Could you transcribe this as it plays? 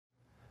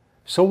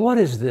So what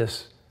is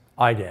this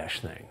iDash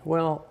thing?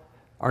 Well,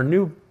 our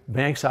new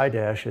Banks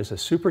iDash is a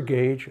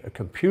SuperGauge, a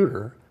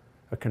computer,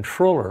 a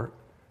controller,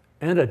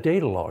 and a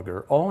data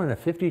logger, all in a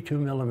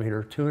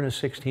 52mm 2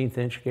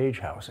 1/16" gauge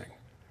housing.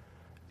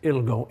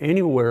 It'll go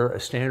anywhere a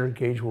standard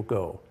gauge will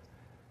go.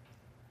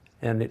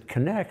 And it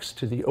connects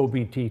to the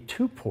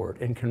OBD-II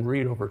port and can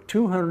read over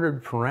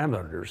 200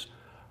 parameters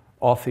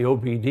off the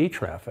OBD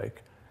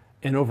traffic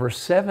and over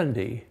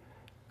 70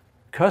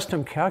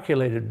 custom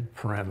calculated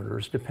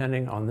parameters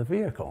depending on the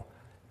vehicle.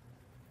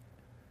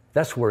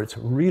 That's where it's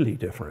really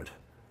different.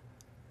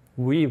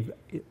 We're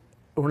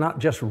not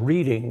just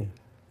reading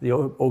the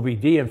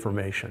OBD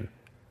information,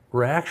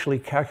 we're actually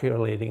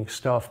calculating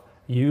stuff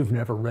you've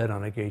never read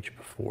on a gauge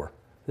before.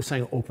 This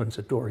thing opens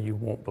a door you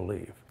won't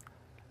believe.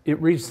 It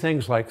reads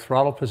things like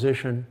throttle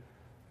position,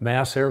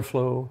 mass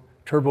airflow,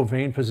 turbo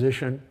vane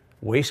position,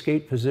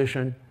 wastegate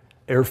position,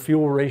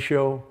 air-fuel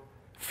ratio,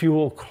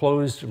 fuel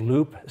closed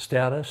loop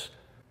status.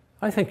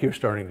 I think you're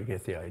starting to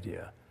get the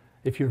idea.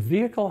 If your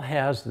vehicle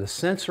has the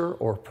sensor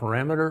or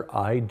parameter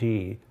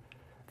ID,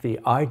 the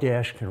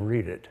iDash can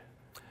read it.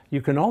 You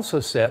can also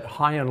set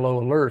high and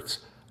low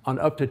alerts on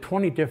up to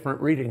 20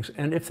 different readings,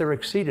 and if they're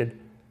exceeded,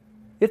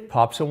 it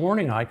pops a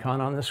warning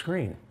icon on the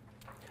screen.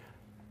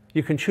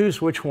 You can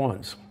choose which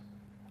ones.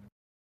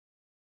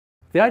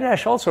 The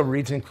iDash also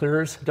reads and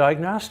clears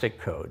diagnostic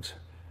codes,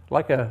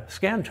 like a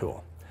scan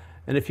tool.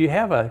 And if you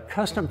have a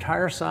custom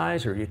tire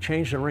size or you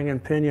change the ring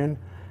and pinion,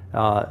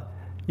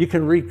 you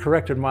can read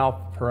corrected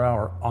mile per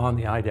hour on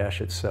the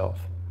iDash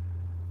itself.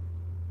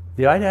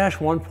 The iDash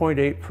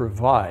 1.8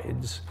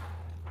 provides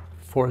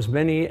for as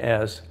many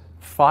as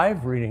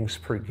 5 readings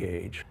per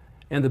gauge,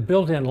 and the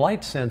built-in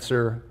light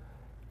sensor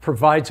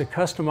provides a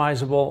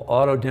customizable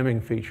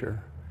auto-dimming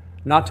feature,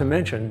 not to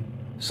mention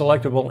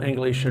selectable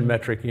English and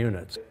metric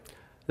units.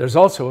 There's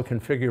also a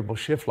configurable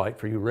shift light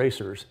for you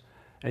racers,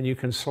 and you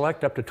can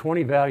select up to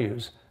 20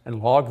 values and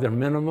log their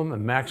minimum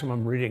and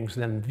maximum readings,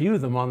 then view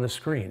them on the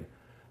screen.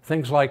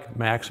 Things like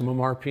maximum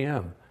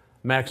RPM,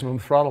 maximum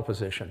throttle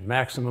position,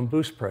 maximum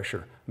boost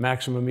pressure,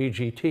 maximum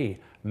EGT,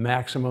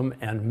 maximum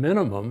and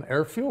minimum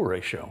air-fuel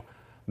ratio,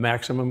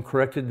 maximum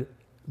corrected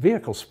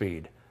vehicle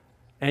speed.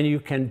 And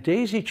you can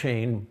daisy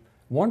chain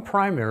 1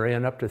 primary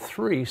and up to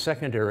 3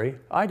 secondary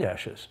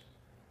iDashes.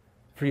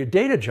 For you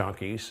data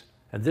junkies,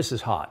 and this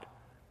is hot,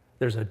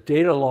 there's a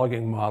data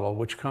logging model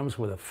which comes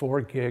with a 4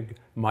 gig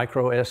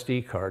micro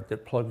SD card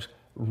that plugs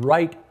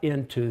right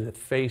into the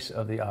face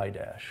of the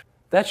iDash.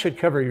 That should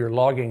cover your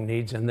logging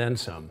needs and then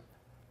some.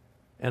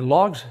 And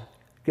logs,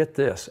 get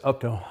this, up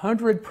to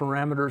 100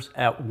 parameters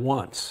at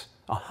once,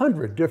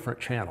 100 different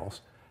channels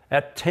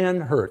at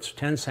 10 hertz,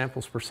 10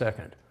 samples per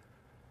second.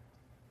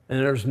 And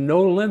there's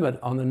no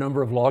limit on the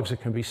number of logs that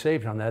can be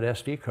saved on that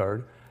SD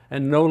card,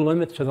 and no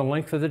limit to the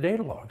length of the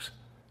data logs.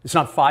 It's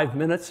not 5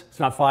 minutes, it's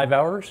not 5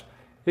 hours,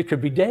 it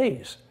could be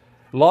days.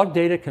 Log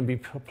data can be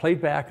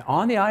played back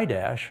on the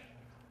iDash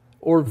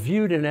or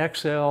viewed in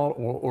Excel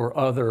or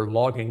other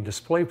logging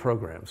display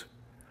programs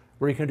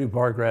where you can do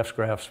bar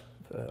graphs,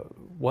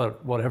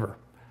 whatever.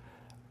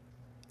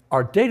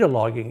 Our data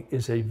logging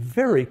is a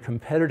very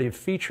competitive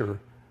feature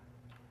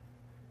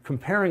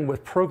comparing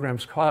with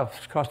programs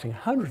costing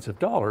hundreds of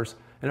dollars,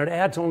 and it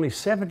adds only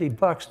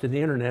 $70 to the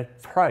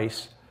internet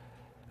price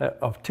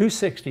of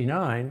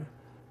 $269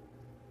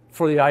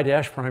 for the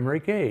iDash primary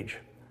gauge.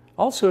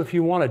 Also, if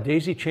you want a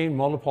daisy chain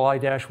multiple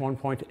iDash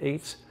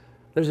 1.8s,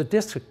 there's a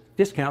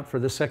discount for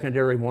the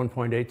secondary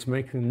 1.8s,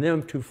 making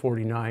them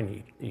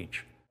 $249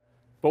 each.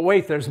 But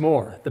wait, there's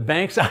more. The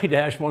Banks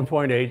iDash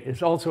 1.8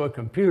 is also a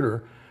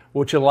computer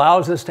which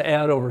allows us to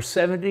add over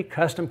 70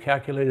 custom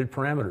calculated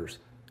parameters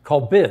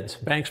called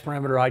BIDs, Banks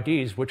Parameter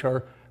IDs, which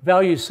are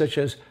values such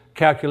as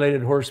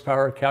calculated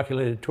horsepower,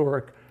 calculated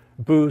torque,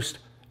 boost,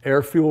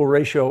 air-fuel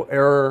ratio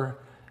error,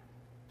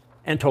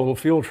 and total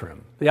fuel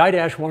trim. The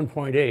iDash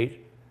 1.8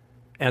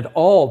 and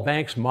all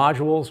Banks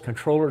modules,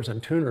 controllers,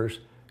 and tuners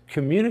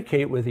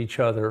communicate with each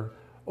other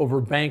over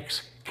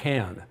Banks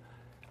CAN,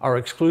 our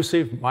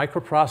exclusive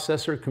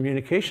microprocessor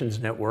communications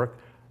network.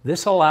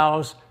 This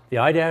allows the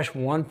iDash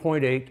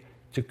 1.8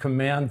 to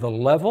command the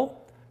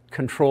level,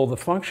 control the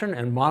function,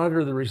 and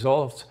monitor the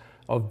results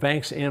of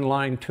Banks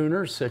inline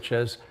tuners such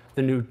as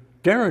the new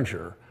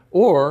Derringer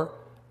or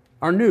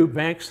our new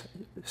Banks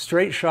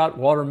straight shot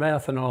water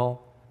methanol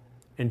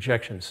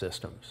injection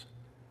systems.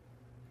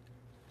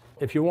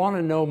 If you want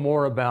to know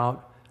more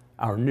about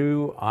our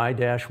new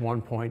iDash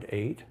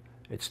 1.8,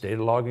 its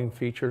data logging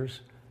features,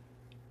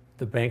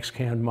 the Banks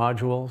CAN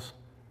modules,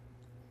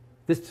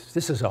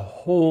 this is a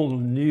whole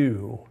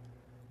new,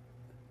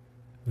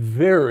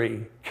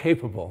 very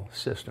capable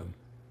system.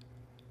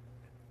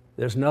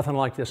 There's nothing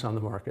like this on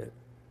the market.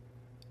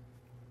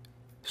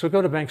 So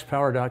go to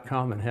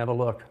bankspower.com and have a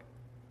look.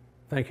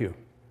 Thank you.